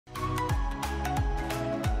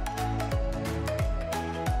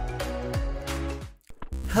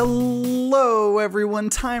Hello everyone,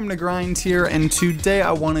 TimeToGrind here, and today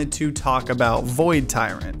I wanted to talk about Void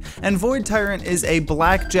Tyrant. And Void Tyrant is a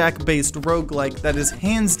Blackjack based roguelike that is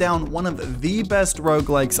hands down one of the best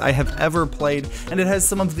roguelikes I have ever played, and it has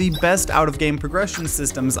some of the best out-of-game progression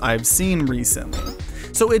systems I've seen recently.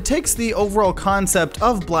 So it takes the overall concept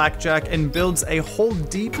of Blackjack and builds a whole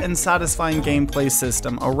deep and satisfying gameplay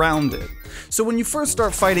system around it. So when you first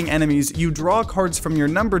start fighting enemies, you draw cards from your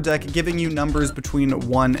number deck, giving you numbers between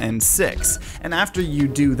 1 and 6. And after you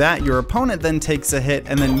do that, your opponent then takes a hit,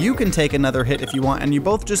 and then you can take another hit if you want, and you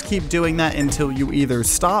both just keep doing that until you either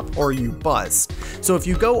stop or you bust. So if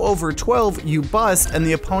you go over 12, you bust, and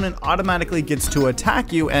the opponent automatically gets to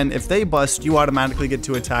attack you, and if they bust, you automatically get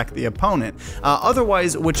to attack the opponent.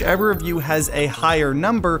 Otherwise, whichever of you has a higher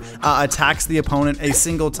number attacks the opponent a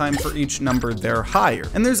single time for each number they're higher.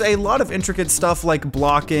 And there's a lot of intricate stuff like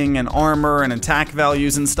blocking and armor and attack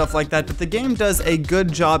values and stuff like that, but the game does a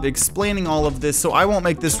good job explaining all of this, so I won't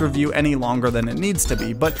make this review any longer than it needs to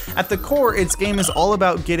be. But at the core, its game is all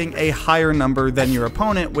about getting a higher number than your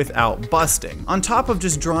opponent without busting. On top of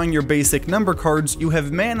just drawing your basic number cards, you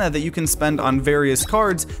have mana that you can spend on various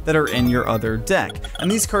cards that are in your other deck.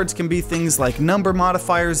 And these cards can be things like number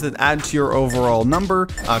modifiers that add to your overall number,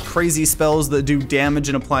 crazy spells that do damage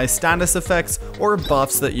and apply status effects, or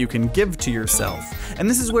buffs that you can give to yourself. And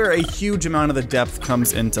this is where a huge amount of the depth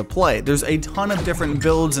comes into play. There's a ton of different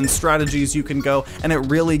builds and strategies you can go, and it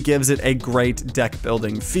really gives it a great deck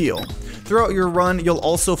building feel. Throughout your run, you'll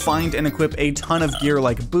also find and equip a ton of gear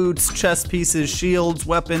like boots, chest pieces, shields,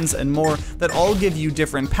 weapons, and more that all give you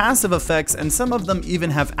different passive effects, and some of them even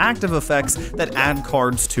have active effects that add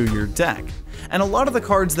cards to your deck. And a lot of the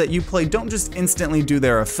cards that you play don't just instantly do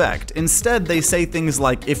their effect. Instead, they say things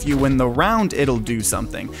like, if you win the round, it'll do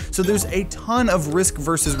something. So there's a ton of risk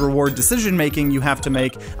versus reward decision making you have to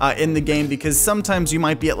make in the game, because sometimes you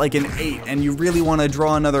might be at like an 8 and you really want to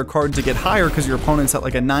draw another card to get higher because your opponent's at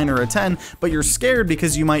like a 9 or a 10, but you're scared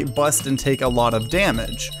because you might bust and take a lot of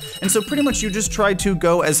damage. And so pretty much you just try to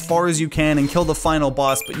go as far as you can and kill the final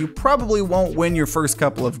boss, but you probably won't win your first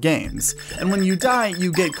couple of games. And when you die,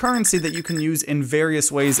 you get currency that you can use in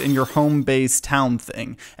various ways in your home base town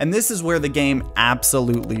thing, and this is where the game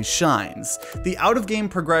absolutely shines. The out-of-game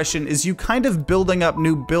progression is you kind of building up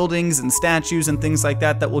new buildings and statues and things like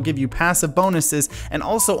that that will give you passive bonuses and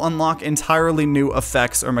also unlock entirely new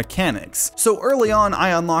effects or mechanics. So early on, I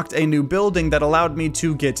unlocked a new building that allowed me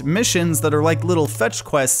to get missions that are like little fetch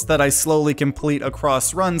quests that I slowly complete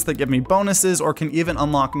across runs that give me bonuses or can even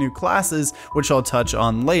unlock new classes, which I'll touch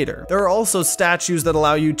on later. There are also statues that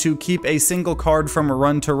allow you to keep a single card from a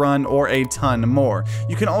run to run or a ton more.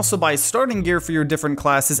 You can also buy starting gear for your different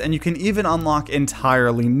classes, and you can even unlock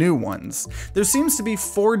entirely new ones. There seems to be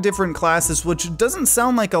 4 different classes, which doesn't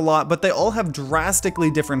sound like a lot, but they all have drastically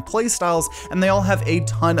different playstyles, and they all have a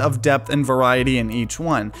ton of depth and variety in each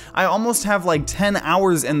one. I almost have like 10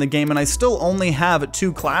 hours in the game, and I still only have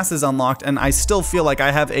 2 classes unlocked, and I still feel like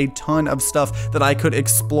I have a ton of stuff that I could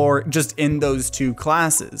explore just in those 2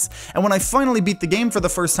 classes. And when I finally beat the game for the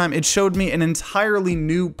first time, it showed me an entirely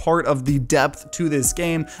new part of the depth to this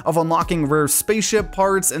game of unlocking rare spaceship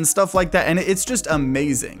parts and stuff like that, and it's just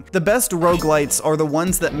amazing. The best roguelites are the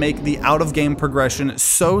ones that make the out-of-game progression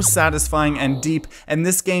so satisfying and deep, and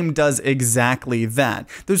this game does exactly that.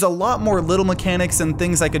 There's a lot more little mechanics and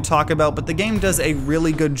things I could talk about, but the game does a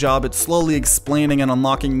really good job at slowly explaining and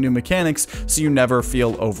unlocking new mechanics so you never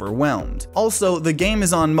feel overwhelmed. Also, the game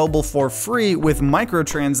is on mobile for free with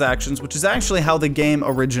microtransactions, which is actually how the game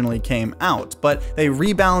originally came out, but they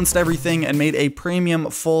rebalanced everything and made a premium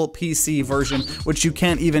full PC version, which you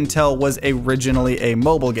can't even tell was originally a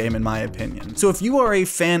mobile game in my opinion. So if you are a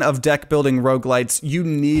fan of deck building roguelites, you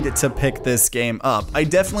need to pick this game up. I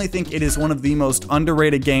definitely think it is one of the most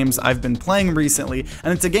underrated games I've been playing recently,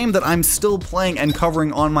 and it's a game that I'm still playing and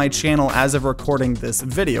covering on my channel as of recording this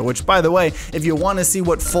video, which by the way, if you want to see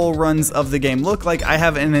what full runs of the game look like, I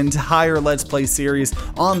have an entire Let's Play series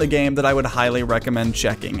on the game that I would highly recommend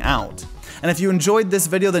checking out. And if you enjoyed this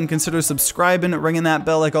video, then consider subscribing, ringing that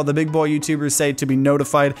bell like all the big boy YouTubers say to be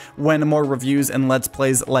notified when more reviews and Let's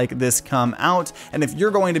Plays like this come out. And if you're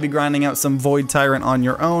going to be grinding out some Void Tyrant on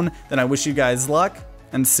your own, then I wish you guys luck,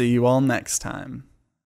 and see you all next time.